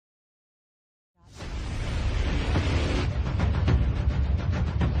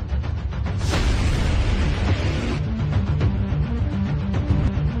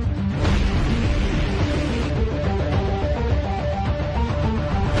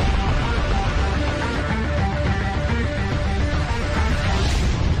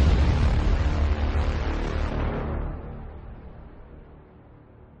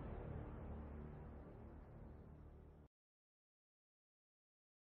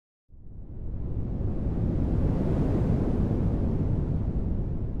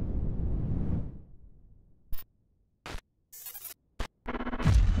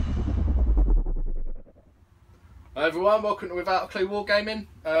Hi everyone, welcome to Without a Clue Wargaming.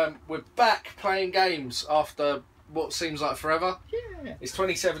 We're back playing games after what seems like forever. Yeah. It's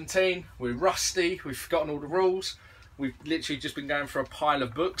 2017, we're rusty, we've forgotten all the rules. We've literally just been going through a pile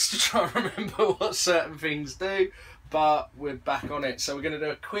of books to try and remember what certain things do, but we're back on it. So we're going to do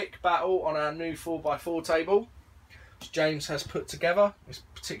a quick battle on our new 4x4 table, which James has put together. It's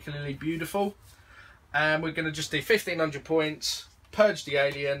particularly beautiful. And we're going to just do 1500 points, Purge the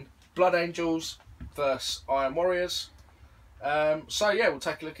Alien, Blood Angels versus Iron Warriors. So yeah, we'll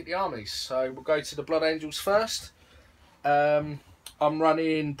take a look at the armies. So we'll go to the Blood Angels first. I'm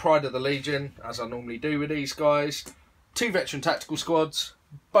running Pride of the Legion, as I normally do with these guys. 2 veteran tactical squads,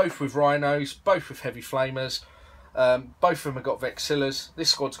 both with Rhinos, both with heavy flamers. Both of them have got Vexillas.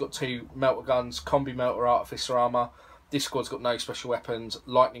 This squad's got 2 melter guns, combi melter artificer armour. This squad's got no special weapons,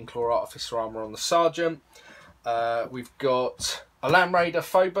 lightning claw artificer armour on the sergeant. We've got a Land Raider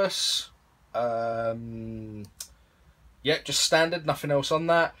Phobos. Yeah, just standard, nothing else on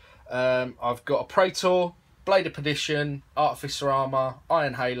that. I've got a Praetor, Blade of Perdition, Artificer Armour,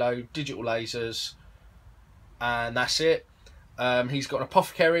 Iron Halo, Digital Lasers, and that's it. He's got an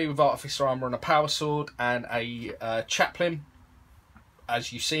Apothecary with Artificer Armour and a Power Sword, and a Chaplain,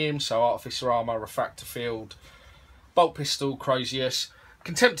 as you see him, so Artificer Armour, Refractor Field, Bolt Pistol, Crozius,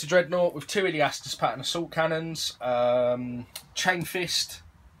 Contemptor Dreadnought with 2 Iliastus Pattern Assault Cannons, Chain Fist,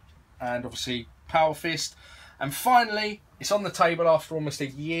 and obviously Power Fist. And finally, it's on the table after almost a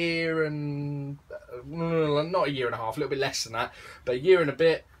year and... not a year and a half, a little bit less than that, but a year and a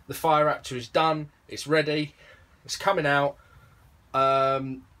bit. The Fire Raptor is done, it's ready, it's coming out.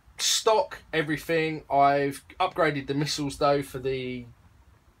 Stock, everything. I've upgraded the missiles though for the...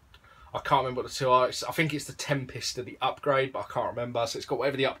 I can't remember what the 2 are. I think it's the Tempest of the upgrade, but I can't remember. So it's got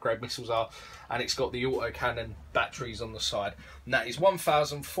whatever the upgrade missiles are, and it's got the autocannon batteries on the side. And that is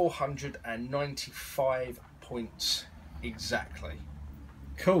 1,495 points exactly.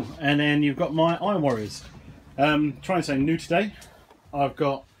 Cool. And then you've got my Iron Warriors. Trying to say new today. I'm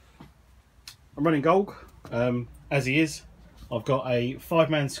running Golg, as he is. I've got a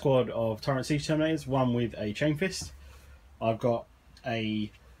 5-man squad of Tyrant Siege Terminators, one with a Chain Fist. I've got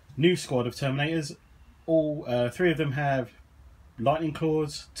a new squad of Terminators. All 3 of them have lightning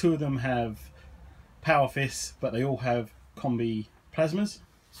claws, 2 of them have power fists, but they all have combi plasmas.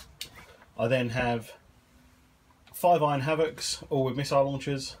 I then have 5 Iron Havocs, all with missile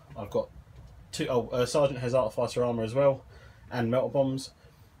launchers. I've got 2. Sergeant has artificer armor as well, and melter bombs.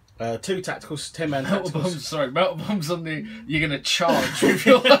 2 tactical 10-man tactical. Sorry, melter bombs on the. You're gonna charge with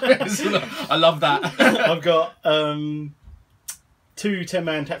your. I love that. I've got 2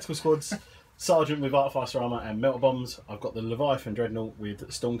 10-man tactical squads, Sergeant with artificer armour and melter bombs. I've got the Leviathan Dreadnought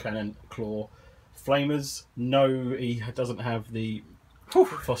with storm cannon, claw, flamers. No, he doesn't have the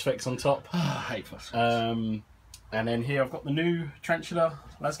phosphex on top. I hate phosphex. And then here I've got the new Tarantula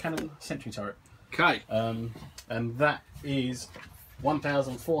las cannon sentry turret. Okay. And that is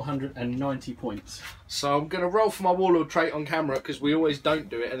 1,490 points. So I'm going to roll for my Warlord trait on camera, because we always don't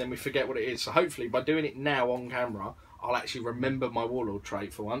do it and then we forget what it is. So hopefully by doing it now on camera, I'll actually remember my Warlord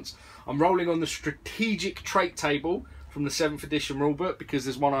trait for once. I'm rolling on the strategic trait table from the 7th edition rulebook, because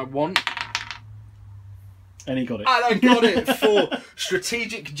there's one I want. And he got it. And I got it for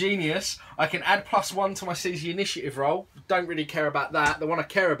Strategic Genius. I can add +1 to my CZ initiative roll. Don't really care about that. The one I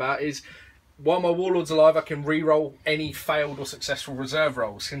care about is, while my Warlord's alive, I can re-roll any failed or successful reserve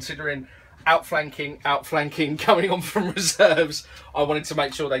rolls. Considering outflanking, coming on from reserves, I wanted to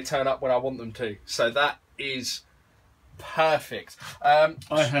make sure they turn up when I want them to. So that is perfect. I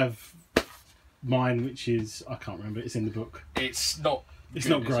have mine, which is, I can't remember, it's in the book. It's not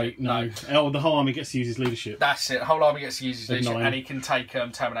great, no. Oh, the whole army gets to use his leadership. That's it. The whole army gets to use his leadership, 9. and he can take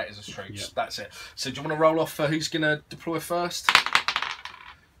Terminators as troops. Yep. That's it. So do you want to roll off for who's going to deploy first?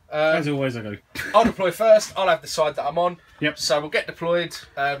 As always, I go. I'll deploy first. I'll have the side that I'm on. Yep. So we'll get deployed.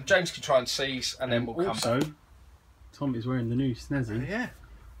 James can try and seize, and then we'll come back. Also, Tom is wearing the new snazzy Yeah.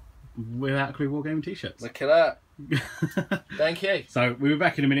 Without a Clue Wargaming t-shirts. Look at that. Thank you. So we'll be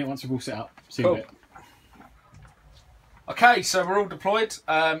back in a minute once we've all set up. See you in a bit. Okay, so we're all deployed.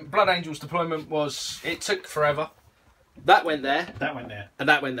 Blood Angels deployment it took forever. That went there. That went there. And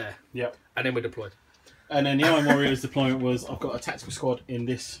that went there. Yep. And then we're deployed. And then the Iron Warriors deployment was, I've got a tactical squad in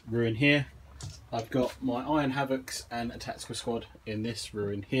this ruin here. I've got my Iron Havocs and a tactical squad in this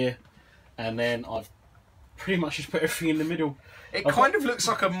ruin here. And then I've pretty much just put everything in the middle. It kind of looks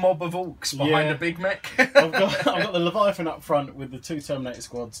like a mob of orcs behind a big mech. I've got the Leviathan up front with the 2 Terminator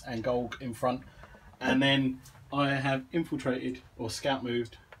squads and Golg in front. And then I have infiltrated or scout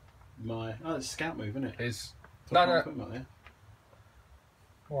moved my... Oh, it's a scout move, isn't it? It is. No. Put him up there.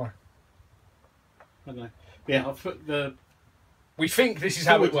 Why? I don't know. Yeah, I've put the... We think this is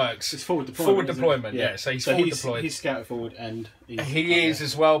how it works. It's forward deployment. Forward deployment, yeah. So he's forward deployed. He's scouted forward and he is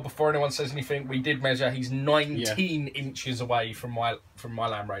as well. Before anyone says anything, we did measure. He's 19 inches away from my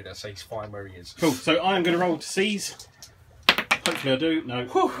Land Raider, so he's fine where he is. Cool. So I am going to roll to seize. Hopefully I do. No,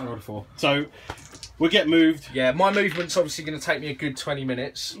 I rolled a 4. So we'll get moved. Yeah, my movement's obviously going to take me a good 20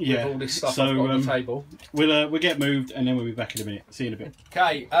 minutes with all this stuff I've got on the table. We'll get moved and then we'll be back in a minute. See you in a bit.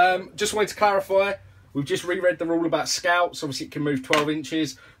 Okay. Just wanted to clarify. We've just reread the rule about scouts. Obviously, it can move 12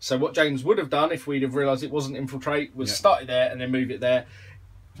 inches. So what James would have done if we'd have realised it wasn't infiltrate was start it there and then move it there.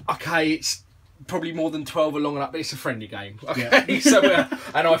 Okay, it's probably more than 12 along and up, but it's a friendly game. Okay, so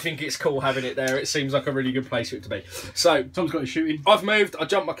and I think it's cool having it there. It seems like a really good place for it to be. So Tom's got his shooting. I've moved. I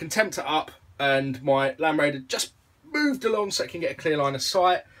jumped my Contemptor up, and my Land Raider just moved along so it can get a clear line of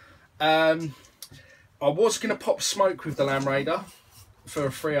sight. I was going to pop smoke with the Land Raider for a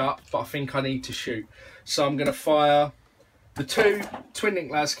 3-up, but I think I need to shoot. So I'm going to fire the 2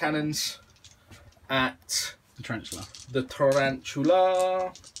 twin-link las cannons at the Tarantula.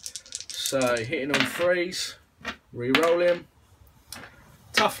 So hitting on 3s, re-rolling.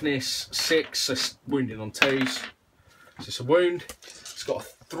 Toughness 6, so wounding on 2s. So it's a wound. It's got a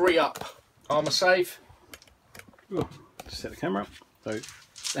 3-up armour save. Ooh, just set the camera up. So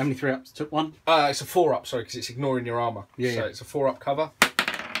how many 3-ups? Took 1? It's a 4-up, sorry, because it's ignoring your armour. So it's a 4-up cover.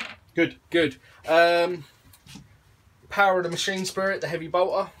 Good. Good. Power of the Machine Spirit, the Heavy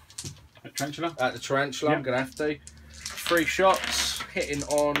Bolter. At Tarantula? At the Tarantula, I'm going to have to. 3 shots, hitting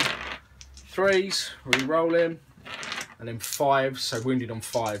on 3s, re-rolling, and then 5s, so wounded on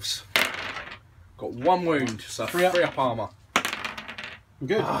 5s. Got 1 wound, so 3-up armour.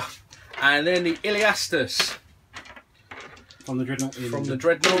 Good. And then the Iliastus. From the Dreadnought. From the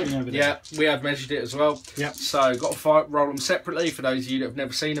Dreadnought, yeah, we have measured it as well. Yep. So got to roll them separately. For those of you that have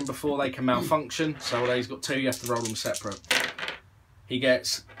never seen them before, they can malfunction. So although he's got 2, you have to roll them separate. He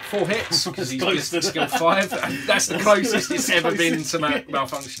gets 4 hits because he's just skill 5. And that's the closest it's ever been to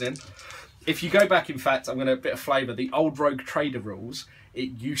malfunctioning. If you go back, in fact, I'm going to a bit of flavour. The old Rogue Trader rules,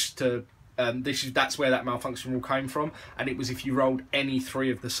 it used to. That's where that malfunction rule came from, and it was if you rolled any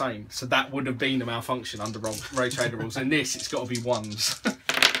 3 of the same. So that would have been a malfunction under Rogue Trader rules. And this, it's got to be 1s.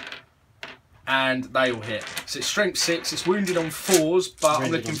 And they all hit. So it's strength 6, it's wounded on 4s, but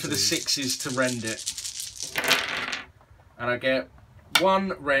I'm looking for the 6s to rend it. And I get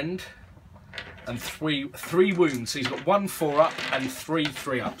 1 rend and 3 wounds. So he's got 1 4-up and 3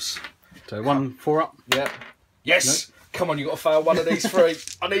 3-ups. So 1 4-up. Yep. Yes. Nope. Come on, you got to fail one of these 3.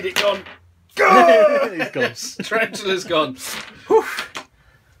 I need it gone. Go! He's gone. Tarantula's gone. Whew.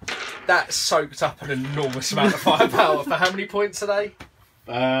 That soaked up an enormous amount of firepower. For how many points are they?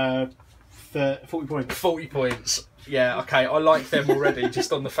 40 points. 40 points. Yeah, okay. I like them already,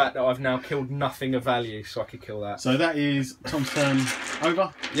 just on the fact that I've now killed nothing of value, so I could kill that. So that is Tom's turn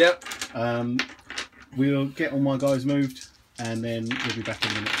over. Yep. We'll get all my guys moved, and then we'll be back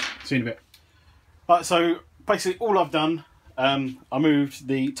in a minute. See you in a bit. Right, so basically all I've done, I moved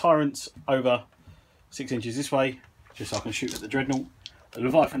the Tyrants over 6 inches this way, just so I can shoot at the Dreadnought. The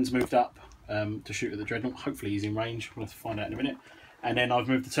Leviathan's moved up to shoot at the Dreadnought. Hopefully he's in range. We'll have to find out in a minute. And then I've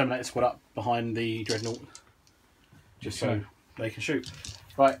moved the Terminator squad up behind the Dreadnought, just so they can shoot.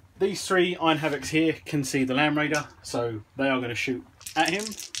 Right, these 3 Iron Havocs here can see the Land Raider, so they are going to shoot at him.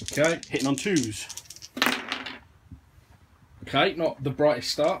 Okay. Hitting on 2s. Okay, not the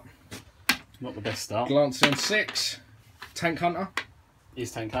brightest start. Not the best start. Glancing on 6. Tank Hunter.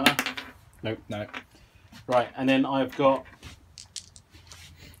 Is Tank Hunter? Nope. No. Right, and then I've got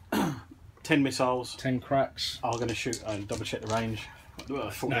 10 missiles. 10 cracks. I'm going to shoot and double check the range.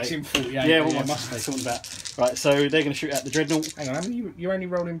 48. That's in 48. Yeah, well, must be. Talking about. Right, so they're going to shoot at the Dreadnought. Hang on, how many you're only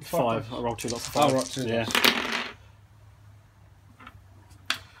rolling 5? I rolled 2 lots of 5. Oh, right, 2 yeah.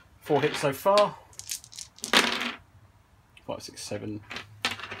 4 hits so far. 5, 6, 7.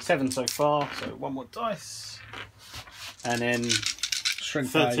 7 so far, so 1 more dice. And then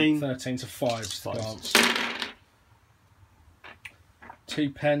strength 13. 13 to 5 glance. 2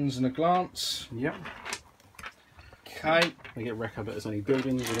 pens and a glance. Yep. Okay. We get wrecker, but there's only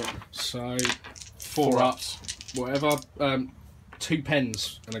buildings with it. So 4 ups, whatever. 2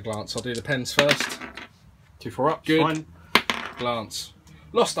 pens and a glance. I'll do the pens first. 2 4-ups. Good. Fine. Glance.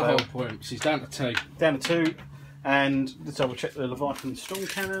 Lost the whole point. She's down to 2. Down to 2. And let's double check the Leviathan Storm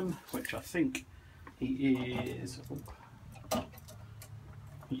Cannon, which I think he is.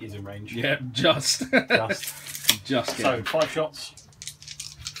 He is in range. Yeah, just. Just. So 5 shots.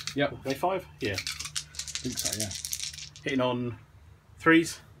 Yep. Are they 5? Yeah. I think so, yeah. Hitting on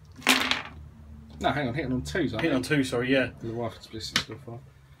 3s. No, hang on, hitting on 2s. Hitting on 2, sorry, yeah. The Leviathan's ballistic still 5.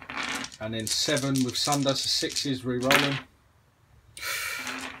 And then 7 with Sunder, so 6s re-rolling.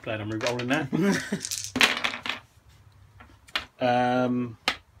 Glad I'm re-rolling now.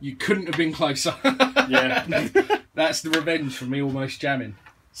 You couldn't have been closer. Yeah. That's the revenge for me almost jamming.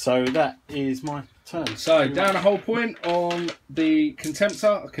 So that is my turn. So down a whole point on the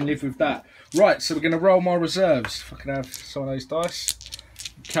Contemptor. I can live with that. Right, so we're going to roll my reserves. If I can have some of those dice.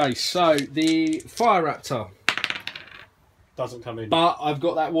 Okay, so the Fire Raptor. Doesn't come in. But I've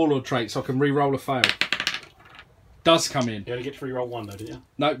got that Warlord trait, so I can re-roll a fail. Does come in. You only get to re-roll 1 though, didn't you?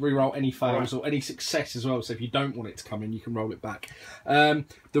 No, re-roll any fails Right. or any success as well. So if you don't want it to come in, you can roll it back. The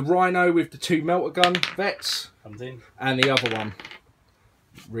Rhino with the 2 Melter Gun vets. Comes in. And the other one.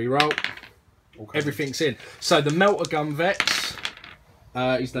 Re-roll. Okay. Everything's in. So the Melter Gun vets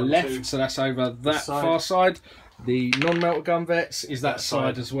is the 1, left, 2. so that's over that side. far side. The non-Melter Gun vets is that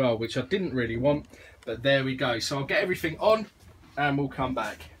side side. as well, which I didn't really want. But there we go. So I'll get everything on and we'll come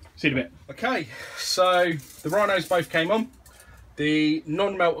back. See you in a bit. Okay, so the Rhinos both came on. The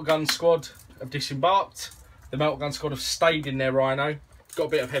non-Melter Gun squad have disembarked. The Melter Gun squad have stayed in their Rhino. Got a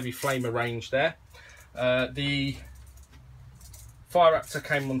bit of heavy flamer range there. The Fire Raptor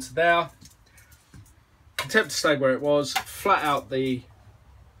came onto there. Contemptor stayed where it was. Flat out the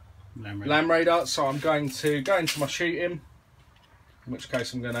Lamb Raider. So I'm going to go into my shooting. In which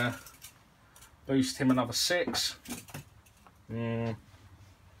case I'm going to boost him another 6.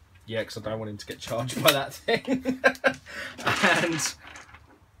 Yeah, because I don't want him to get charged by that thing. And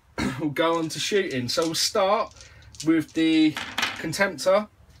we'll go on to shooting. So we'll start with the Contemptor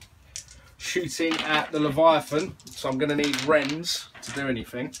shooting at the Leviathan. So I'm going to need Wrens to do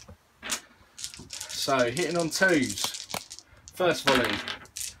anything. So hitting on 2s. First volley.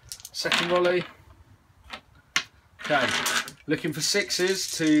 Second volley. Okay. Looking for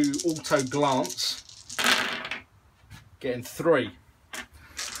 6s to auto glance. Getting 3.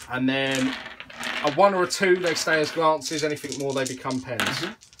 And then a 1 or a 2, they stay as glances. Anything more, they become pens.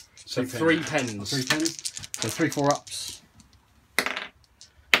 So 3 pens. 3 pens. So 3 4-ups.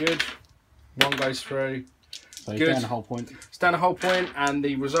 Good. 1 goes through. So Good. down a whole point. It's down a whole point, and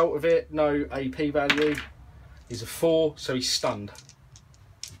the result of it, no AP value, is a 4, so he's stunned.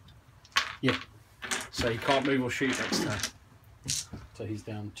 Yeah. So he can't move or shoot next turn. So he's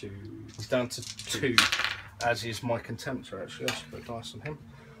down to... He's down to 2, as is my Contemptor, actually. I should put dice on him.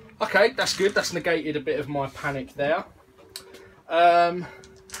 Okay, that's good. That's negated a bit of my panic there. I'm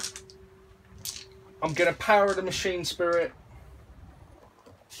going to power the Machine Spirit,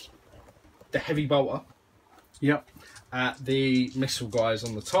 the Heavy Bolter, Yep. at the missile guys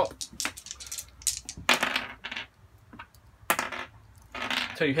on the top.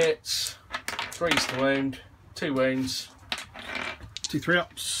 2 hits, 3s to wound, 2 wounds. 2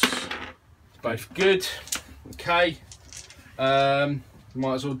 3-ups. Both good. Okay.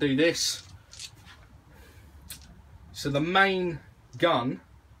 Might as well do this. So the main gun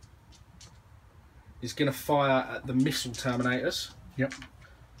is going to fire at the missile terminators. Yep.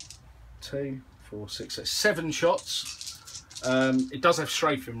 2, 4, 6, 7 shots. It does have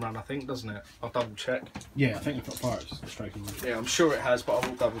strafing run, I think, doesn't it? I'll double check. Yeah, I think I've got fire straight in. Yeah, I'm sure it has, but I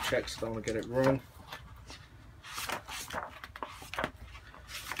will double check so I don't want to get it wrong.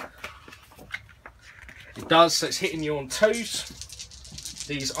 It does, so it's hitting you on 2s.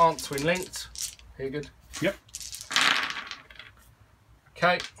 These aren't twin linked. Here, good. Yep.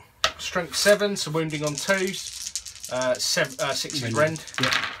 Okay. Strength 7, so wounding on 2s. 6 is rend.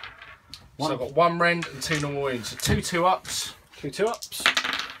 Yep. So I've got 1 rend and 2 normal wounds. So 2 2-ups. 2 2-ups.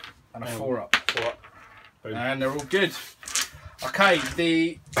 And a 4-up. 4-up. Boom. And they're all good. Okay,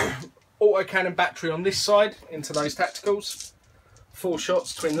 the autocannon battery on this side into those tacticals. 4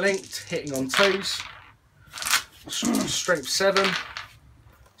 shots, twin linked, hitting on 2s. Strength 7.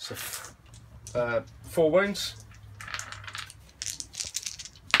 So 4 wounds.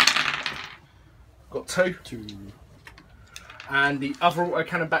 Got 2. 2 And the other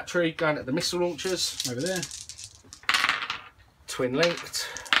autocannon battery going at the missile launchers. over there. Twin linked.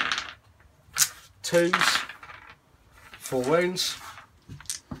 2s. 4 wounds.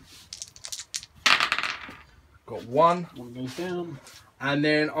 Got 1. 1 goes down. And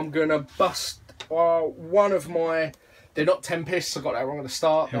then I'm going to bust one of my... They're not Tempests, I got that wrong at the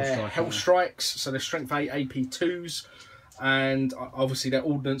start. They're Hell Strikes, so they're Strength 8 AP2s. And obviously they're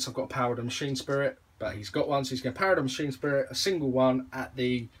Ordnance. I've got to power the Machine Spirit, but he's got one, so he's going to power the Machine Spirit, a single one at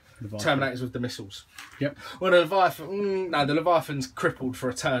the Terminators with the missiles. Yep. Well, the Leviathan... no, the Leviathan's crippled for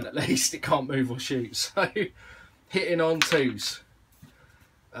a turn at least. It can't move or shoot. So, hitting on 2s.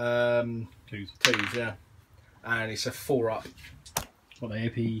 2s. 2s, yeah. And it's a 4-up. What, the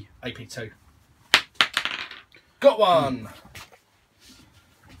AP? AP2. Got 1!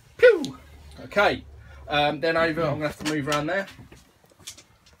 Pew! Okay, then over, I'm going to have to move around there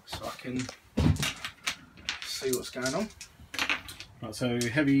so I can see what's going on. Right, so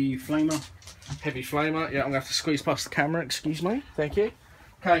heavy flamer. Heavy flamer, yeah, I'm going to have to squeeze past the camera, excuse me, thank you.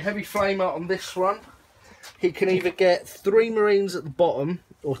 Okay, heavy flamer on this one. He can either get 3 Marines at the bottom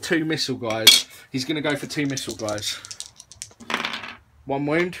or 2 missile guys. He's going to go for 2 missile guys. 1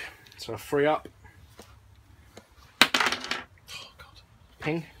 wound, so 3 up. Oh, God.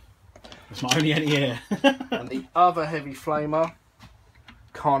 Ping. It's my only anti-air. And the other heavy flamer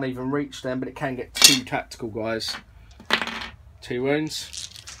can't even reach them, but it can get 2 tactical guys. 2 wounds.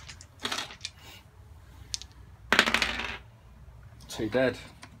 2 dead.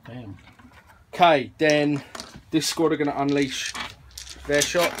 Damn. Okay, then this squad are going to unleash their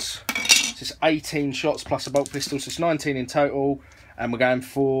shots. So it's 18 shots plus a bolt pistol, so it's 19 in total. And we're going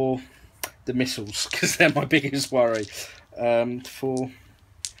for the missiles, because they're my biggest worry. 4,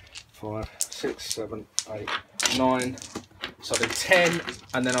 5, 6, 7, 8, 9. So I'll do 10,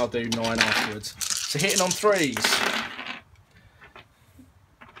 and then I'll do 9 afterwards. So hitting on 3s.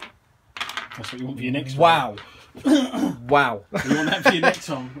 That's what you want for your next one. Wow. Wow. You want that for your next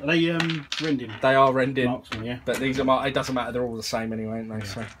one? Are they rending? They are rending. Marksman, yeah. But these are, it doesn't matter, they're all the same anyway, aren't they? Yeah.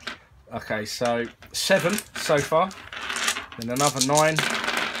 So, okay, so 7 so far. Then another 9.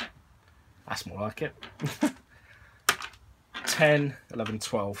 That's more like it. 10, 11,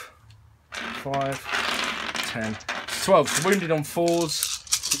 12. 5, 10, 12. So wounded on 4s.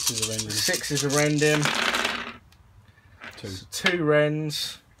 6s are rending. 6s are rending. 2. So 2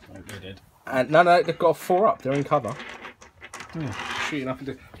 rends. Oh, they're dead. And no, they've got 4 up. They're in cover. Yeah. Shooting up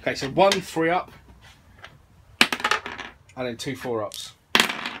into. Okay, so 1 3 up, and then 2 4 ups.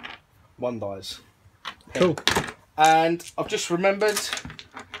 1 dies. Cool. And I've just remembered,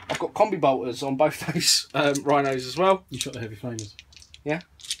 I've got combi bolters on both those rhinos as well. You shot the heavy flamers. Yeah.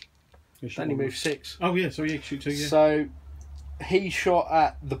 You shot Only one. move 6. Oh yeah, so yeah, shoot 2. Yeah. So he shot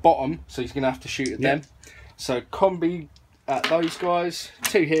at the bottom, so he's going to have to shoot at them. So combi at those guys,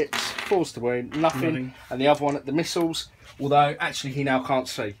 2 hits, 4s to wound, nothing. And the other one at the missiles. Although actually he now can't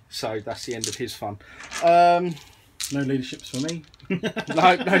see, so that's the end of his fun. No leaderships for me.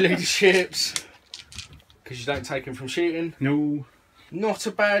 No leaderships, because you don't take him from shooting. No. Not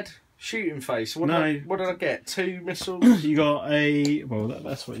a bad shooting face. What did I get? 2 missiles. You got a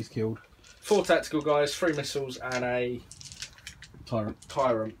that's what he's killed. 4 tactical guys, 3 missiles, and a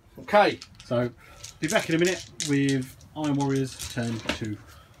Tyrant. Okay. So be back in a minute with Iron Warriors turn 2.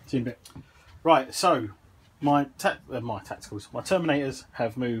 See you in a bit. Right, so my tacticals, my Terminators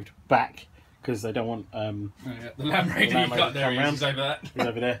have moved back because they don't want the Land Raider you got there. He's over that. He's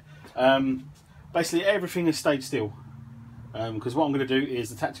over there. Basically, everything has stayed still. Because what I'm going to do is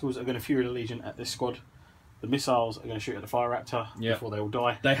the tacticals are going to Fury the Legion at this squad. The missiles are going to shoot at the Fire Raptor before they all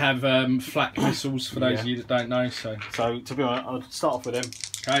die. They have flak missiles for those of you that don't know. So to be honest, I'll start off with them.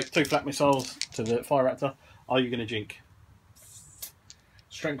 Okay. 2 flak missiles to the Fire Raptor. Are you going to jink?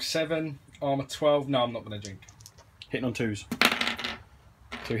 Strength 7, armor 12. No, I'm not going to jink. Hitting on 2s.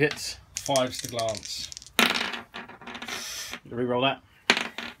 2 hits. 5s to glance. Reroll that.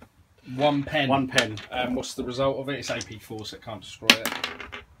 1 pen. 1 pen. What's the result of it? It's AP4, so it can't destroy it.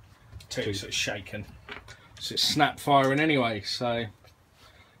 2, so it's shaken. So it's snap firing anyway, so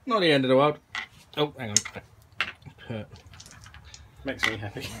not the end of the world. Oh, hang on. Makes me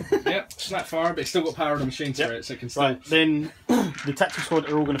happy. Yep, snap fire, but it's still got power of the machine to it, so it can still... Right, then the tactical squad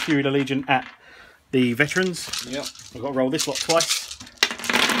are all going to Fury the Legion at the veterans. Yep. I've got to roll this lot twice.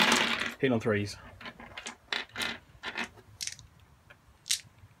 Hitting on 3s.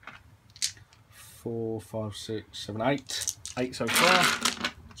 4, 5, 6, 7, 8. 8 so far.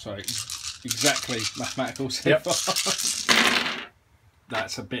 Sorry, exactly mathematical so Yep. far.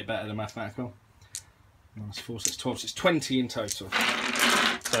 That's a bit better than mathematical. Minus 4, so it's 12, so it's 20 in total.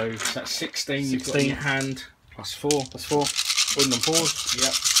 So that's 16 you've got in your hand, plus 4. Plus 4. Wooden on 4s.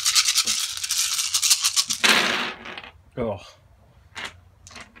 Yep. Oh.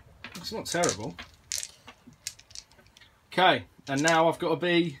 It's not terrible. Okay, and now I've got to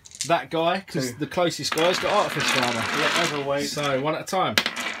be that guy, because the closest guy's got artificer armour. Yeah, as always. So, 1 at a time.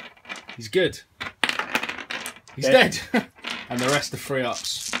 He's good. He's dead. And the rest are 3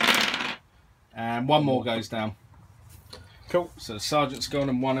 ups. And 1 more goes down. Cool. So the sergeant's gone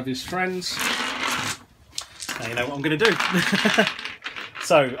and 1 of his friends. Now you know what I'm going to do.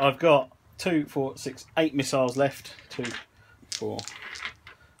 So I've got 2, 4, 6, 8 missiles left. 2, 4,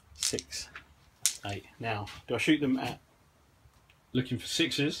 6, 8. Now, do I shoot them at Looking for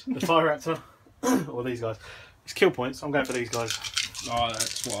 6s. the Fire Raptor or these guys? It's kill points. I'm going for these guys. Oh,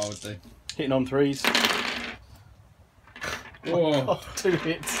 that's what I would do. Hitting on 3s. Oh. Oh, 2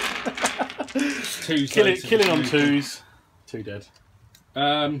 hits. Killing on 2s. 2 dead.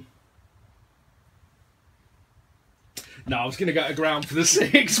 No, I was going to go to ground for the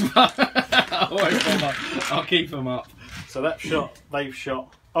 6, but I won't bother. I'll keep them up. So that shot, they've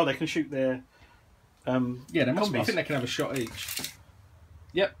shot. Oh, they can shoot their. Yeah, they must be. I think they can have a shot each.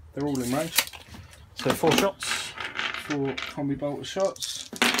 Yep, they're all in range. So 4 shots. 4 combi bolter shots.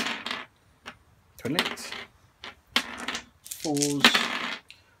 Twin links. 4s.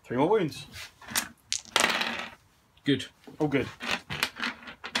 3 more wounds. Good. All good.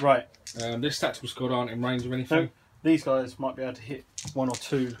 Right. This tactical squad aren't in range of anything. So these guys might be able to hit 1 or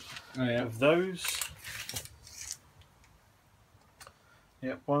 2 of those.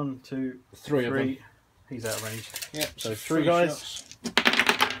 Yep, 1, 2, 3 of them. He's out of range. Yep, so 3 guys. Shots.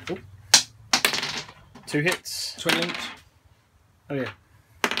 2 hits. Twin links. Oh yeah.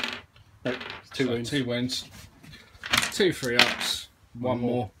 No, 2 wounds. 2 wounds. 2 3-ups. 1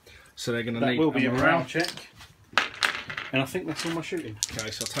 more. So they're going to need. That will be a morale check. And I think that's all my shooting.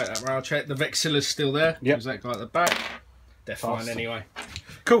 Okay, so I'll take that morale check. The Vexilla's still there. Yep. There's that guy at the back. They're fine anyway.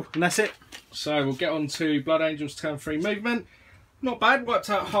 Cool, and that's it. So we'll get on to Blood Angels turn 3 movement. Not bad. Wiped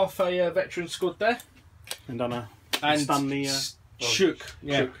out half a veteran squad there. And done stun the shook.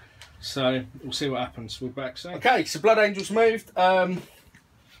 Yeah. Shook. So we'll see what happens. We're back soon. Okay, so Blood Angels moved. I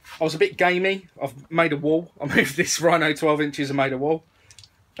was a bit gamey. I've made a wall. I moved this Rhino 12 inches and made a wall.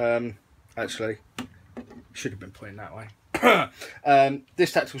 Actually, should have been pointing that way.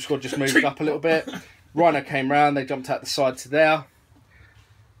 This tactical squad just moved up a little bit. Rhino came round. They jumped out the side to there.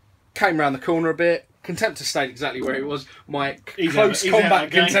 Came round the corner a bit. Contemptor stayed exactly where he was. My close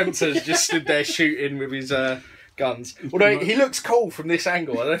combat Contemptor's just stood there shooting with his guns. Although he looks cool from this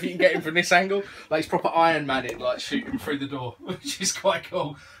angle. I don't know if you can get him from this angle. Like he's proper Iron Man-ing, like shooting through the door, which is quite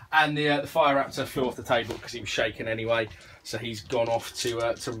cool. And the Fire Raptor flew off the table because he was shaking anyway. So he's gone off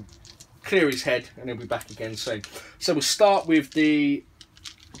to clear his head and he'll be back again soon. So we'll start with the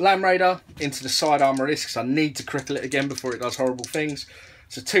Lamb Raider into the side armour of this because I need to critical it again before it does horrible things.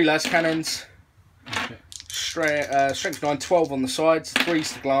 So 2 las cannons. Okay. Strength 9, 12 on the sides,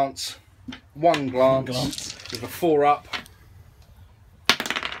 3s to glance, 1 glance with a 4-up.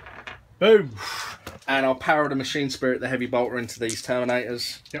 Boom! And I'll power the Machine Spirit, the Heavy Bolter, into these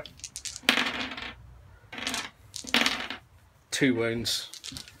Terminators. Yep. 2 wounds,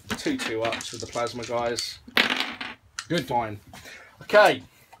 2 2-ups with the Plasma guys. Good. Fine. Okay,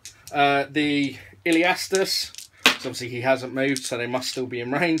 the Iliastus, so obviously he hasn't moved, so they must still be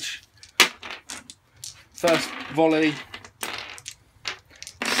in range. First volley,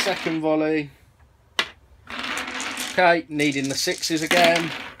 second volley. Okay, needing the 6s again.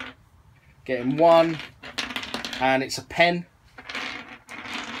 Getting 1, and it's a pen.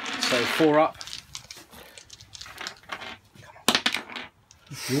 So 4-up.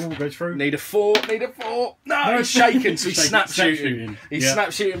 Ooh, goes through. Need a 4. Need a 4. No, he's shaking, so he's snap shooting. He's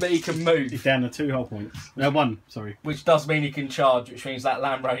snap shooting, but he can move. He's down to 2 hull points. No, 1. Sorry. Which does mean he can charge, which means that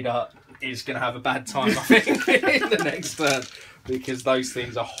Lamb Raider is going to have a bad time, I think, in the next turn, because those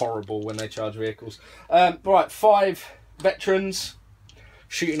things are horrible when they charge vehicles. Right, 5 veterans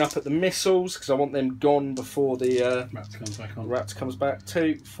shooting up at the missiles because I want them gone before the Raptor comes back on. Raptor comes back.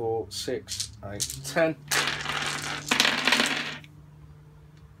 2, 4, 6, 8, 10.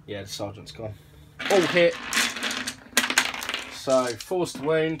 Yeah, the sergeant's gone. All hit. So 4s to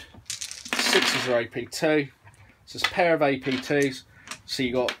wound. 6s are AP2. So it's a pair of AP2s. So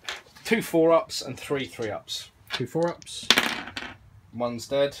you got 2 4-ups and 3 3-ups. 2 4-ups. 1's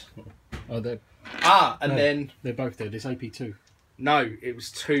dead. Oh, they're... And then... They're both dead. It's AP2. No, it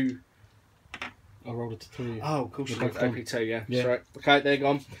was 2... I rolled it to 3. Oh, of course you got AP2, yeah. Sorry. Okay, they're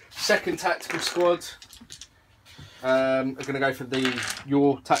gone. Second tactical squad. I'm going to go for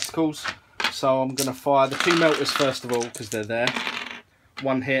your tacticals. So I'm going to fire the 2 melters first of all, because they're there.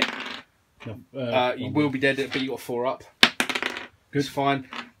 1 hit. No, you will be dead, but you got 4 up. Good. It's fine.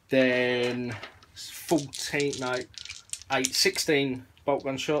 Then 14, no, 8, 16 bolt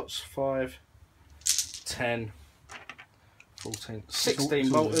gun shots. 5, 10, 14,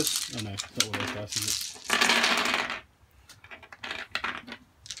 16 bolters. Oh no, it's not one of those guys, is it?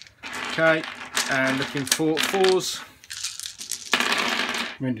 Okay, and looking for 4s.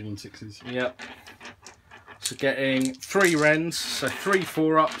 Rending on 6s. Yep. So getting 3 Rens, so 3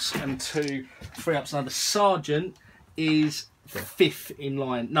 4-ups and 2 3-ups. Now the sergeant is 5th in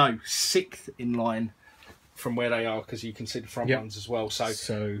line, no, 6th in line from where they are, because you can see the front ones as well. So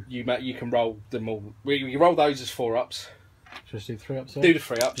you can roll them all. You roll those as 4-ups. Just do 3-ups. Do the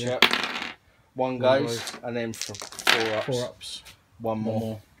 3-ups, yeah. 1 goes, and then from 4-ups. 4-ups. 1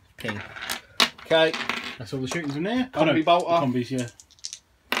 more. Ping. Okay. That's all the shootings in there. Combi bolter. Combis, yeah.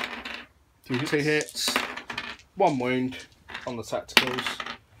 2 hits, 1 wound on the tacticals.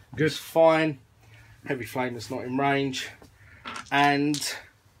 Good. It's fine. Heavy flame is not in range. And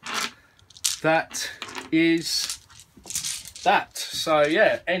that is that. So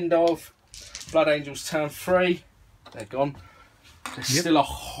yeah, end of Blood Angels turn 3. They're gone. There's still a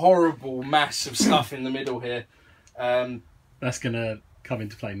horrible mass of stuff in the middle here. That's going to come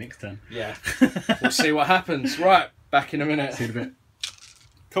into play next turn. Yeah. We'll see what happens. Right, back in a minute. See you in a bit.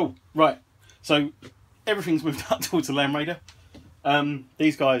 Cool. Right. So everything's moved up towards the Land Raider.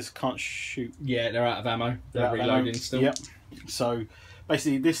 These guys can't shoot. Yeah, they're out of ammo. They're reloading still. Yep. So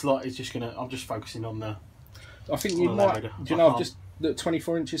basically, this lot is just gonna. I'm just focusing on the. I think you might. Do you know? I've just looked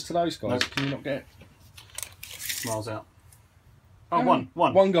 24 inches to those guys. Nope. Can you not get it? Miles out. Oh,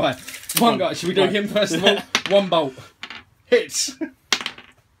 one guy. One guy. Should we do him first of all? 1 bolt. Hits.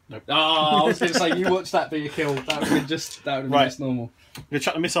 Nope. Oh, I was going to say, you watch that be a kill. That would have been just normal. I'm going to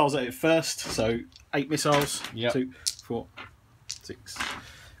chuck the missiles at it first. So 8 missiles. Yep. 2, 4, 6,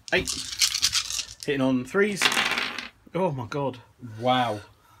 8. Hitting on 3s. Oh my god. Wow.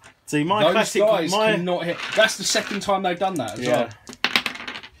 See, my Those classic guys cannot hit. That's the second time they've done that as well.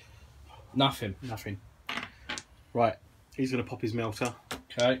 Nothing. Right. He's going to pop his melter.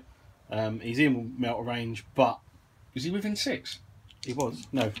 Okay. He's in melter range, but... Is he within 6? He was.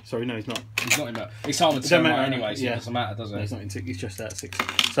 No, sorry, no, he's not. He's not in that. It's armored It don't thermite matter, anyway, so yeah. it doesn't matter, does it? No, he's not in 6, he's just at 6.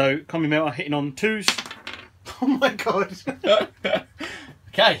 So, combi melter hitting on 2s. Oh my god.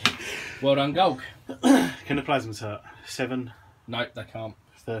 Okay. Well done, Golg. Can the plasmas hurt? 7. No, they can't.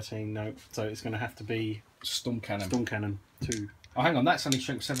 13, no. So it's going to have to be... Storm Cannon. Storm Cannon, 2. Oh, hang on, that's only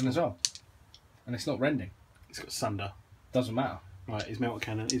strength 7 as well. And it's not rending. He's got Sunder. Doesn't matter. Right, his melter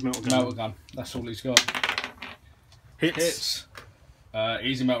cannon. His melter gun. Melter gun. That's all he's got. Hits.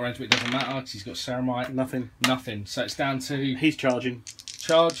 Easy melter range, but it doesn't matter because he's got Ceramite. Nothing. So it's down to... He's charging.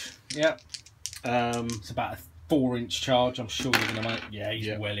 Charge. Yep. Um, It's about a 4-inch charge. I'm sure you're going to make... Yeah,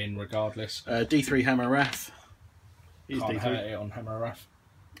 he's well in regardless. D3 Hammer Wrath. He's Can't D3. hurt it on Hammer Wrath.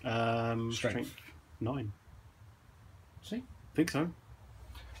 Strength 9. See? I think so.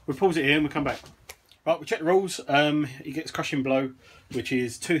 We'll pause it here and we'll come back. Right, we check the rules. He gets Crushing Blow, which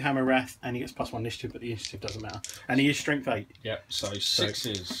is 2 Hammer Wrath, and he gets +1 initiative, but the initiative doesn't matter. And he is Strength 8. Yep, so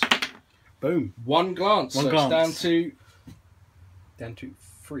 6s. Boom. 1 glance. One so glance. It's down to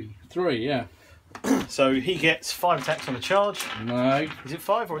 3. 3, yeah. So he gets 5 attacks on the charge. No. Is it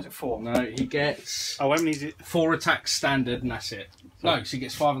 5 or is it 4? No, he gets... Oh, how many is it? 4 attacks standard, and that's it. No, so he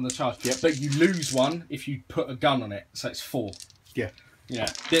gets 5 on the charge. Yep. But you lose 1 if you put a gun on it, so it's 4. Yeah. Yeah.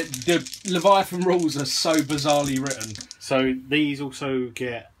 The Leviathan rules are so bizarrely written. So these also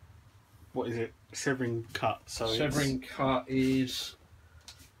get, what is it? Severing Cut. So Severing Cut is...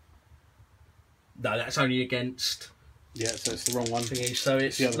 No, that's only against... Yeah, so it's the wrong one. Thingy. So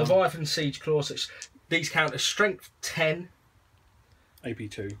it's the other Leviathan Siege Claw. So these count as Strength 10.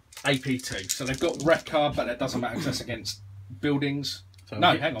 AP2. AP2. So they've got Wrecker, but that doesn't matter because that's against buildings. So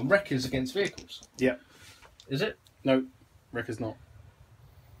No, hang on. Wrecker's against vehicles. Yeah. Is it? No, Wrecker's not.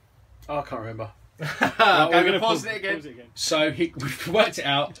 Oh, I can't remember. Okay, we're pause it again. Pause it again. So we've worked it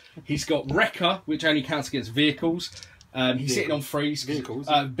out. He's got Wrecker, which only counts against vehicles. He's hitting on freeze. Vehicles.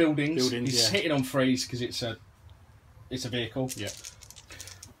 Buildings. Buildings, He's yeah. hitting on freeze because it's a vehicle. Yeah.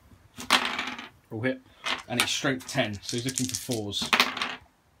 All hit. And it's strength 10, so he's looking for 4s.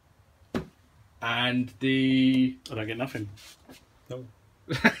 And the... I don't get nothing. No.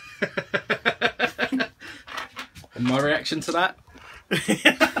 And my reaction to that?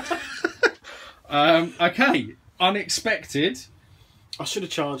 Okay, unexpected. I should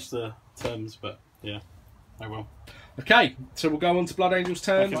have charged the terms, but yeah, I will. Okay, so we'll go on to Blood Angel's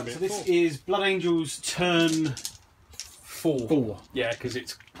turn. So this is Blood Angel's turn 4. Yeah, because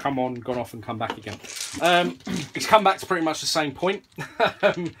it's come on, gone off, and come back again. It's come back to pretty much the same point.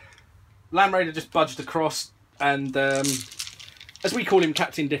 Land Raider just budged across, and as we call him,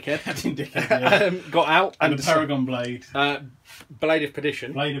 Captain Dickhead, got out and the Paragon Blade. Blade of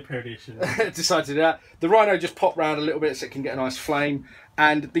Perdition. Blade of Perdition. Decided to do that. The Rhino just popped round a little bit so it can get a nice flame.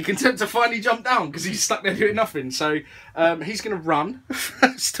 And the Contemptor finally jumped down because he's stuck there doing nothing. So he's going to run,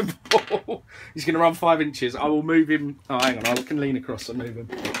 first of all. He's going to run 5 inches. I will move him. Oh, hang on. I can lean across and move him.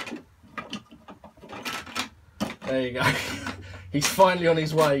 There you go. He's finally on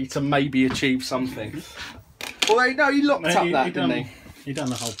his way to maybe achieve something. Although, no, he locked up that, didn't he? He done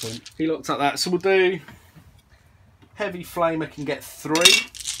the whole point. He looked at that. So we'll do Heavy Flamer can get 3.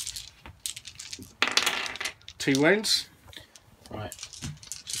 2 wounds. Right.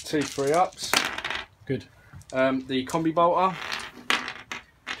 So 2 3-ups. Good. The Combi Bolter.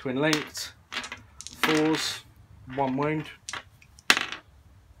 Twin linked. 4s. 1 wound.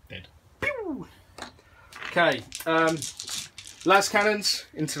 Dead. Pew! Okay, las cannons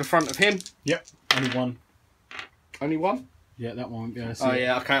into the front of him. Yep, only one. Only one? Yeah, that one won't be able to see. Oh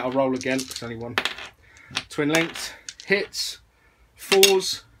yeah, okay, I'll roll again. It's only one. Twin linked, hits,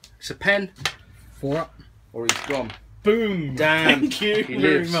 4s, it's a pen. 4 up. Or he's gone. Boom! Damn. Thank you He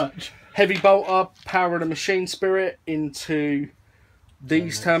very lives. much. Heavy bolter, power of the machine spirit into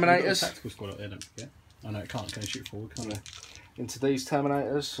these Terminators. Tactical squad up there, don't forget. I know it can't go shoot forward, can't it? Into these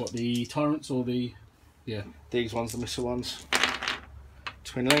Terminators. What, the Tyrants or the... Yeah. These ones, the missile ones.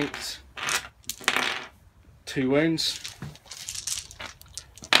 Twin linked. 2 wounds.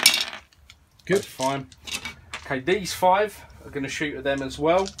 Good. That's fine. Okay, these 5 are going to shoot at them as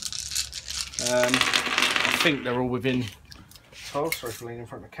well. I think they're all within... Oh, sorry for leaning in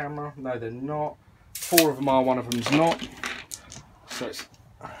front of the camera. No, they're not. 4 of them are, 1 of them's not. So it's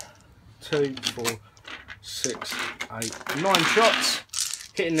 2, 4, 6, 8, 9 shots.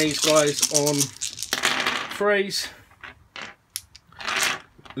 Hitting these guys on 3s.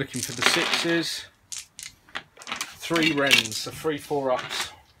 Looking for the 6s. 3 Wrens, so 3 4-ups.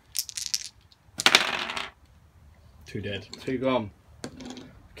 2 dead. 2 gone.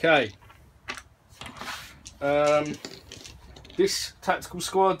 Okay. This tactical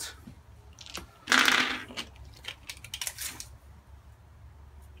squad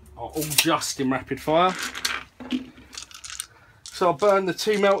are all just in rapid fire. So I'll burn the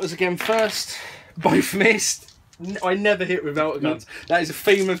 2 melters again first. Both missed. I never hit with melter guns. That is a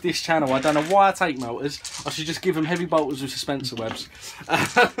theme of this channel. I don't know why I take melters. I should just give them heavy bolters with suspensor webs.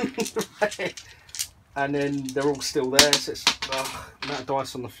 And then they're all still there. So it's that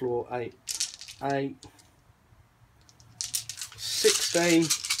dice on the floor. 8, 8, 16.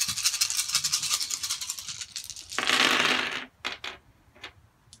 This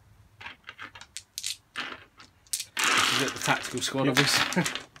is it, the tactical squad, obviously.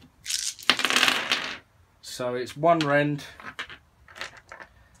 So it's 1 rend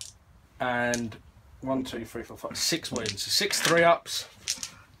and 1, 2, 3, 4, 5, 6 wins. So 6 3-ups.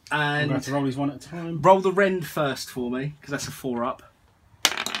 And I'm going to have to roll these one at a time. Roll the rend first for me, because that's a 4-up.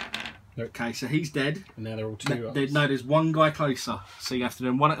 Nope. Okay, so he's dead. And now they're all 2 ups. No, there's 1 guy closer. So you have to do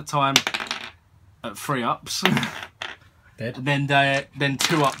them 1 at a time at 3-ups. Dead. And then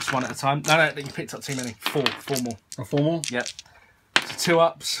 2-ups 1 at a time. No, you picked up too many. 4 more. Oh, 4 more? Yep. So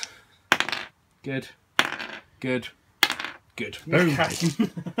 2-ups. Good. Good. Good. Boom. Okay.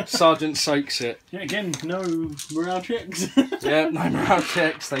 Sergeant soaks it. Yeah, again, no morale checks. Yeah, no morale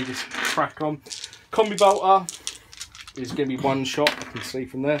checks. They just crack on. Combi bolter is going to be 1 shot. I can see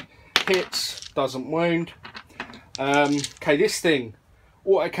from there. Hits, doesn't wound. Okay, this thing.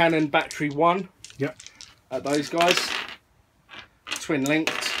 Autocannon battery 1. Yep. At those guys. Twin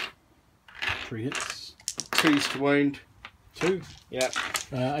linked. 3 hits. 2s to wound. 2. Yeah.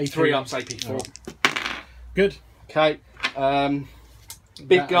 3 3-ups AP4. Oh. Good. Okay.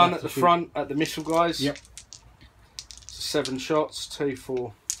 Big That gun at the front at the missile guys. Yep. So 7 shots. 2,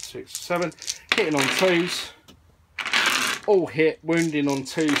 4, 6, 7. Hitting on 2s. All hit. Wounding on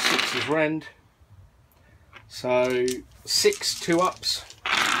 2. 6 is rend. So 6 2-ups.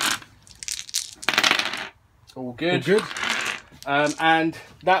 All good. All good. And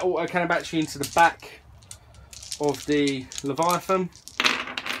that autocannon battery into the back of the Leviathan.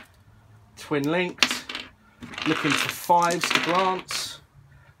 Twin linked. Looking for 5s to glance.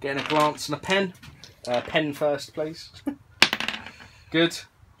 Getting a glance and a pen. Pen first, please. Good.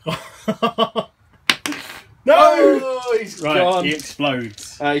 No! Oh, he's gone. He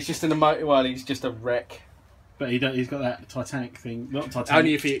explodes. He's just in a motor. Well, he's just a wreck. But he's got that Titanic thing. Not Titanic.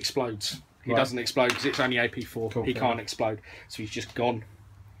 Only if he explodes. He doesn't explode because it's only AP4. Cool, he can't explode, so he's just gone.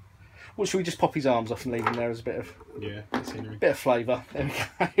 Well, should we just pop his arms off and leave him there as a bit of scenery. Bit of flavour. There we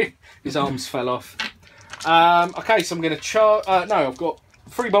go. His arms fell off. Okay, so I'm going to charge. No, I've got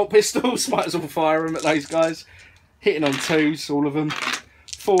 3 bolt pistols. Might as well fire them at those guys. Hitting on 2s, all of them.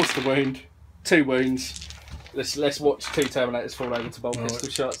 4s to wound. 2 wounds. Let's watch 2 Terminators fall over to bolt pistol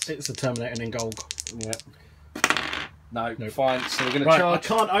shots. It's a Terminator and Golg. Yeah. No, fine. So we're going to charge. I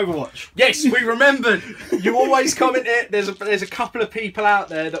can't Overwatch. Yes, we remembered. You always comment it. There's a couple of people out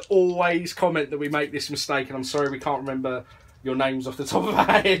there that always comment that we make this mistake, and I'm sorry we can't remember your names off the top of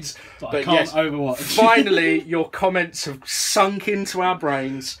our heads. But I can't Overwatch. Finally, your comments have sunk into our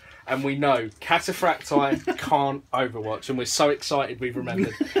brains, and we know Cataphracti can't Overwatch, and we're so excited we've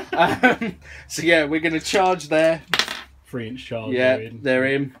remembered. So yeah, we're going to charge there. 3-inch charge. Yeah, they're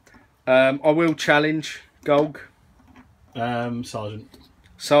in. I will challenge Golg. Sergeant.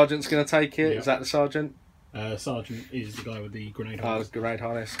 Sergeant's going to take it. Yep. Is that the sergeant? Sergeant is the guy with the grenade harness. Grenade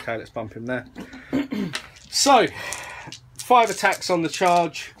harness. Okay, let's bump him there. So, 5 attacks on the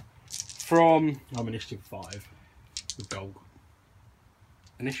charge. from... I'm initiative 5 with gold.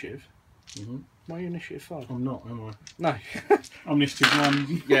 Initiative? Why are you initiative 5? I'm not, am I? No. I'm initiative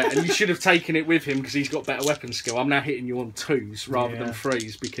 1. Yeah, and you should have taken it with him because he's got better weapon skill. I'm now hitting you on 2s rather than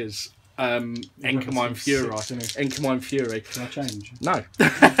 3s because Encamine Fury. Encamine Fury. Can I change? No.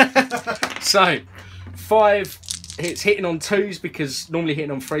 So, 5, it's hitting on 2s because normally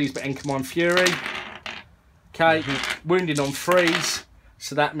hitting on 3s, but Encamine Fury. Okay, wounding on 3s,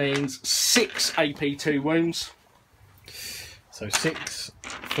 so that means 6 AP 2 wounds. So 6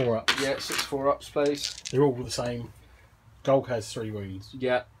 4-ups. Yeah, 6 4-ups, please. They're all the same. Gold has 3 wounds.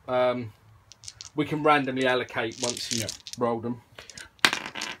 Yeah. We can randomly allocate once you've rolled them.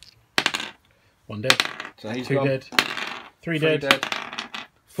 1 dead. So he's 2 gone. dead. 3 dead.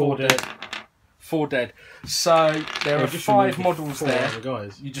 4 dead. 4 dead. So there are 5 models there. The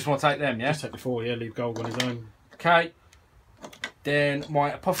guys. You just want to take them, yeah? Just take the 4, yeah. Leave gold on his own. Okay. Then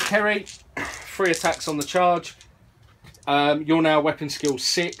my apothecary, 3 attacks on the charge. You're now weapon skill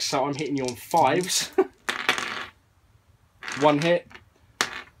 6, so I'm hitting you on 5s. 1 hit,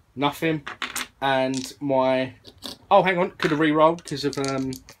 nothing, and my... Oh, hang on, could have re-rolled because of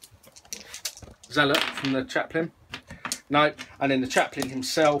Zealot from the chaplain. No, and then the chaplain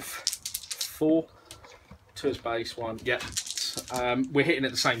himself, 4, 2 as base, 1. Yep. We're hitting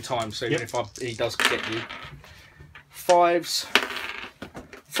at the same time, so even if he does get you. 5s,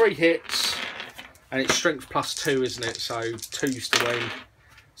 3 hits, and it's strength plus 2, isn't it? So 2s to wound.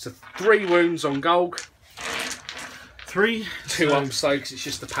 So 3 wounds on Golg. 3. 2 up, so because it's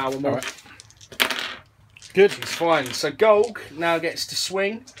just the power mod. Right. Good. It's fine. So Golg now gets to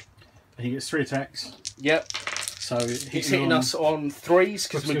swing. And he gets 3 attacks. Yep. So he's hitting us on 3s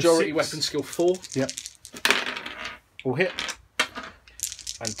because majority weapon skill 4. Yep. All hit.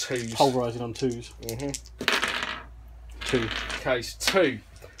 And 2s. Pulverising on 2s. 2. Okay, so 2.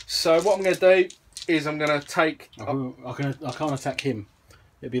 So what I'm going to do is I'm going to take... I can't attack him.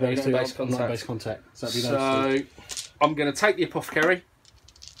 It'd be those 2. Base contact. Not base contact. So it'd be those 2. I'm going to take the apothecary.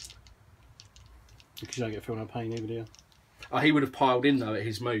 Because you don't get feel no pain either, do you? He would have piled in though at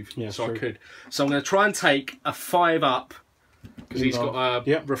his move, Yeah, so true. I could. So I'm going to try and take a 5 up because he's got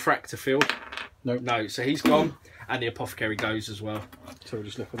a refractor field. No, so he's gone, and the apothecary goes as well. So we'll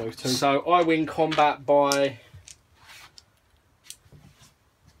just look at those 2. So I win combat by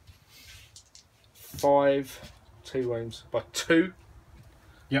 5, 2 wounds by 2.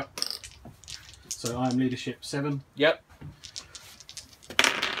 Yep. So I am leadership 7. Yep.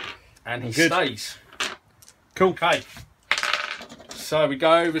 And he Good. stays. Cool. Okay. So we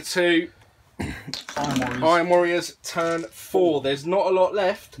go over to Iron Warriors turn 4. There's not a lot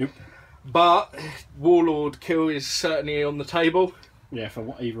left. Nope. But Warlord kill is certainly on the table. Yeah,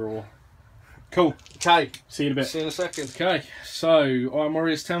 for either or. Cool. Okay. See you in a bit. See you in a second. Okay. So Iron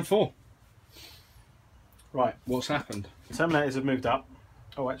Warriors turn 4. Right. What's happened? Terminators have moved up.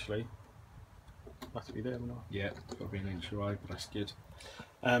 Oh, actually. Have to be there, haven't I? Yeah, it's got to be an inch away, but that's good.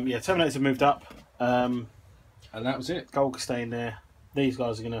 Yeah, Terminators have moved up. And that was it. Golg staying there. These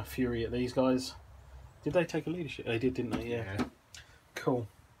guys are going to fury at these guys. Did they take a leadership? They did, didn't they? Yeah. Cool.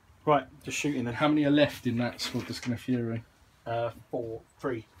 Right, just shooting then. How many are left in that squad that's going to fury?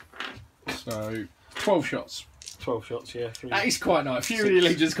 3. So 12 shots. 12 shots, yeah. 3. That is quite nice. Fury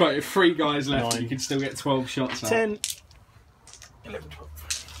Legion's quite 3 guys left. 9. You can still get 12 shots. 10. 11, 12.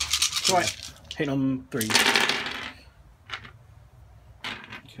 Right, hitting on 3.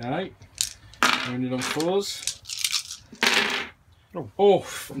 Okay. Wounded on 4s. Oh,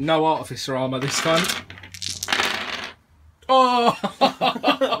 no artificer armour this time. Oh!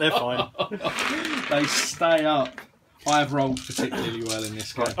 They're fine. They stay up. I have rolled particularly well in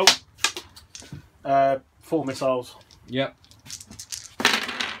this game. Oh. 4 missiles. Yep.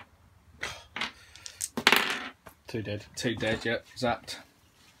 2 dead. 2 dead, yep. Zapped.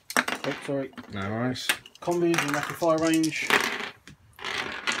 Oh, sorry. No worries. Combis in rapid fire range.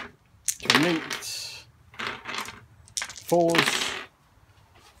 2 linked. 4s.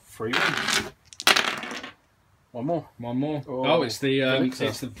 3 wins. One more. One more. Oh, it's the Velixer.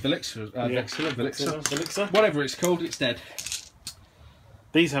 it's the Velixer. Velixer. Whatever it's called, it's dead.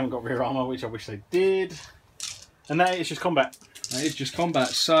 These haven't got rear armour, which I wish they did. And that is just combat. It is just combat.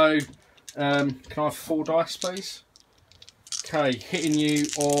 So, can I have 4 dice, please? Okay, hitting you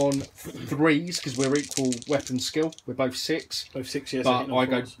on 3s because we're equal weapon skill. We're both 6. Both 6, yes. But I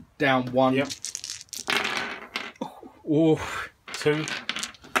go down 1. Yep. Oh, 2.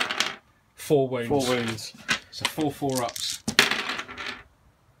 4 wounds. 4 wounds. So 4 4-ups.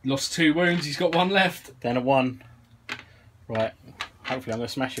 Lost 2 wounds. He's got 1 left. Down to 1. Right. Hopefully I'm going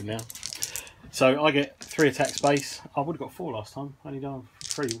to smash him now. So I get 3 attacks base. I would have got 4 last time. Only done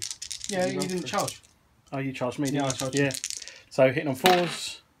 3. Yeah, you didn't charge. Oh, you charged me, didn't Yeah, you? I charged you. So hitting on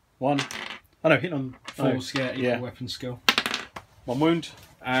 4s, 1. Oh no, hitting on 4s, no. equal weapon skill. 1 wound.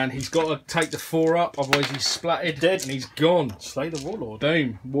 And he's got to take the 4 up, otherwise he's splatted. Dead. And he's gone. Slay the Warlord.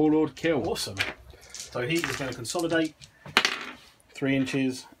 Boom. Warlord kill. Awesome. So he is going to consolidate 3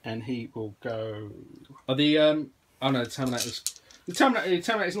 inches, and he will go. Are the oh no, the Terminators. The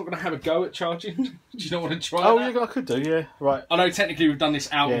Terminator's not going to have a go at charging. Do you not want to try? Oh, that? yeah, I could do. Yeah, right. I know technically we've done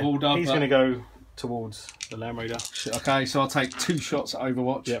this out of order. He's going to go towards the Land Raider. Okay, so I'll take 2 shots at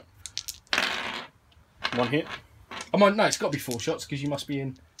Overwatch. Yep. 1 hit. I might no, it's got to be 4 shots because you must be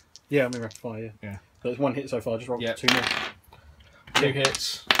in. Yeah, I'm in rapid fire. Yeah. So it's 1 hit so far. Just roll 2 more. 2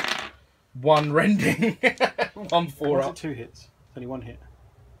 hits. 1 rending. 1 4 Why is up. it 2 hits? It's only 1 hit.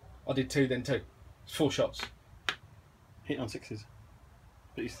 I did 2 then 2. It's 4 shots. Hit on 6s.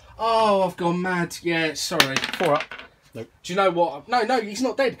 Oh, I've gone mad. Yeah, sorry. 4 up. Nope. Do you know what? No, he's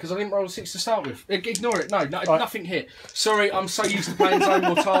not dead because I didn't roll a 6 to start with. Ignore it. No, right. Nothing hit. Sorry, I'm so used to playing Zone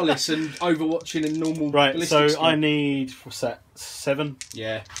Mortalis and Overwatching and normal. Right, so skill. I need, what's that, 7?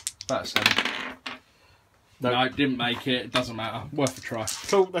 Yeah, about 7. Nope. No, didn't make it. It doesn't matter. Worth a try.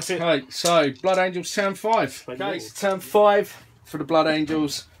 Cool, that's it. Okay, so Blood Angels turn 5. Okay, so turn 5 for the Blood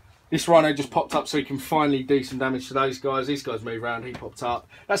Angels. This Rhino just popped up so he can finally do some damage to those guys. These guys move around, he popped up.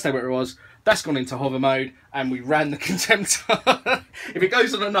 That's where it was. That's gone into hover mode, and we ran the Contemptor. If it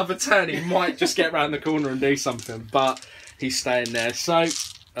goes on another turn, he might just get round the corner and do something, but he's staying there. So,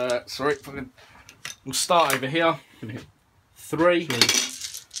 sorry, if I can... We'll start over here. 3.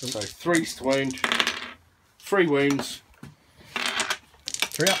 So 3's to wound. 3 wounds.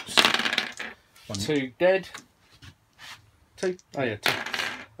 3 ups. 2 dead. 2? Oh yeah, 2.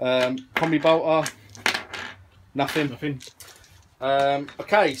 Combi bolter. Nothing.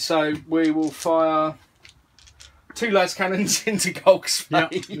 Okay, so we will fire 2 las cannons into Golk's face.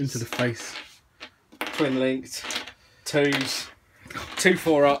 Yep, into the face. Twin linked. 2s. 2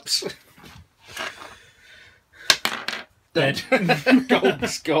 4-ups. Dead.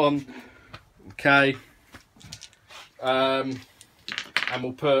 Golk's gone. Okay. And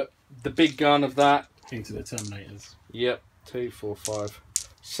we'll put the big gun of that Into the Terminators. Yep. 2, 4, 5,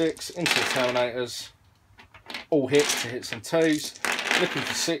 6 into the Terminators. All hits to hits and 2s. Looking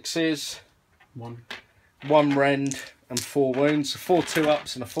for 6s. 1. 1 rend and 4 wounds. So 4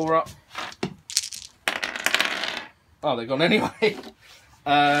 2-ups and a 4-up. Oh, they're gone anyway.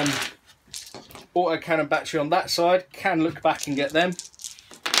 Auto cannon battery on that side. Can look back and get them.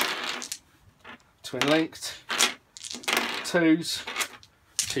 Twin linked. 2s.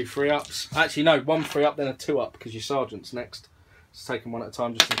 2 3-ups. Actually, no, 1 3-up, then a 2-up because your sergeant's next. Let's take them one at a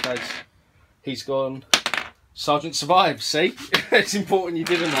time just in case. He's gone. Sergeant survives, see? It's important you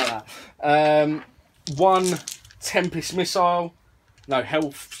didn't like that. 1 Tempest missile. No,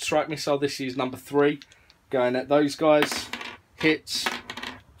 Health Strike missile. This is number 3. Going at those guys. Hits.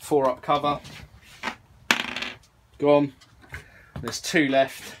 4-up cover. Gone. There's 2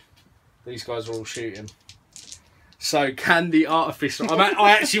 left. These guys are all shooting. So can the Artificer...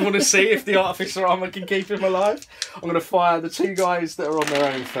 I actually want to see if the Artificer armour can keep him alive. I'm going to fire the 2 guys that are on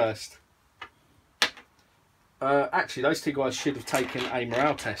their own first. Actually, those 2 guys should have taken a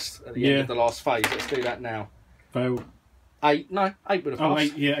morale test at the end of the last phase. Let's do that now. Failed. 8? No, 8 would have passed. Oh,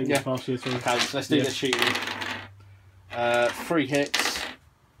 8, yeah, 8 would have passed. Yeah, okay, so let's do the shooting. 3 hits.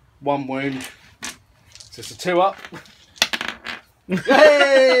 1 wound. So it's a 2-up.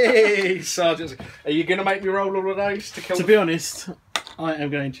 Hey, Sergeant! Are you going to make me roll all of those to kill? To be honest, I am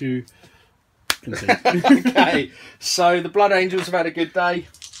going to concede. Okay, so the Blood Angels have had a good day.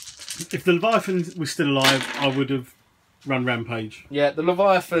 If the Leviathan was still alive, I would have run Rampage. Yeah, the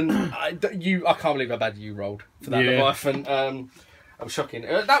Leviathan. I can't believe how bad you rolled for that Leviathan. That was shocking.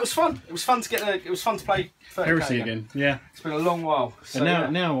 That was fun. It was fun to get. It was fun to play Heresy again. Yeah, it's been a long while. So,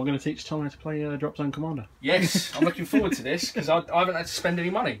 and now we're going to teach Tom how to play Drop Zone Commander. Yes, I'm looking forward to this because I haven't had to spend any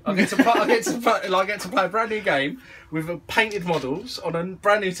money. I get to play a brand new game with painted models on a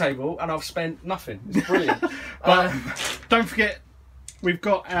brand new table, and I've spent nothing. It's brilliant. But don't forget, we've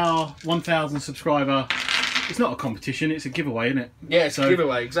got our 1,000 subscriber. It's not a competition; it's a giveaway, isn't it? Yeah, it's a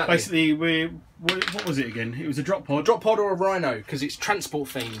giveaway. Exactly. Basically, what was it again? It was a drop pod. Drop pod or a Rhino because it's transport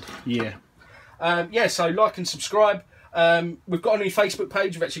themed. Yeah. Yeah, so like and subscribe. We've got a new Facebook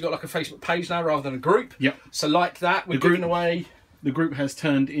page. We've actually got like a Facebook page now rather than a group. Yep. So like that, we're giving away... The group has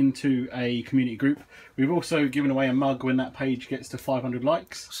turned into a community group. We've also given away a mug when that page gets to 500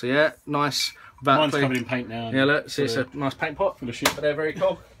 likes. So yeah, nice. Mine's covered in paint now. Yeah, look, see, it's a nice paint pot. Full of shit. But they're very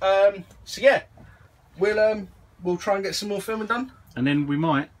cool. So yeah, we'll try and get some more filming done. And then we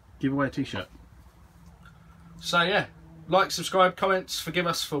might give away a t-shirt. So yeah, Like, subscribe, comments. Forgive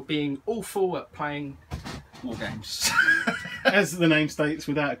us for being awful at playing war games. As the name states,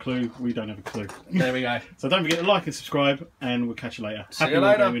 without a clue, we don't have a clue. There we go. So don't forget to like and subscribe, and we'll catch you later. See you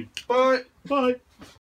later. Wargaming. Bye. Bye.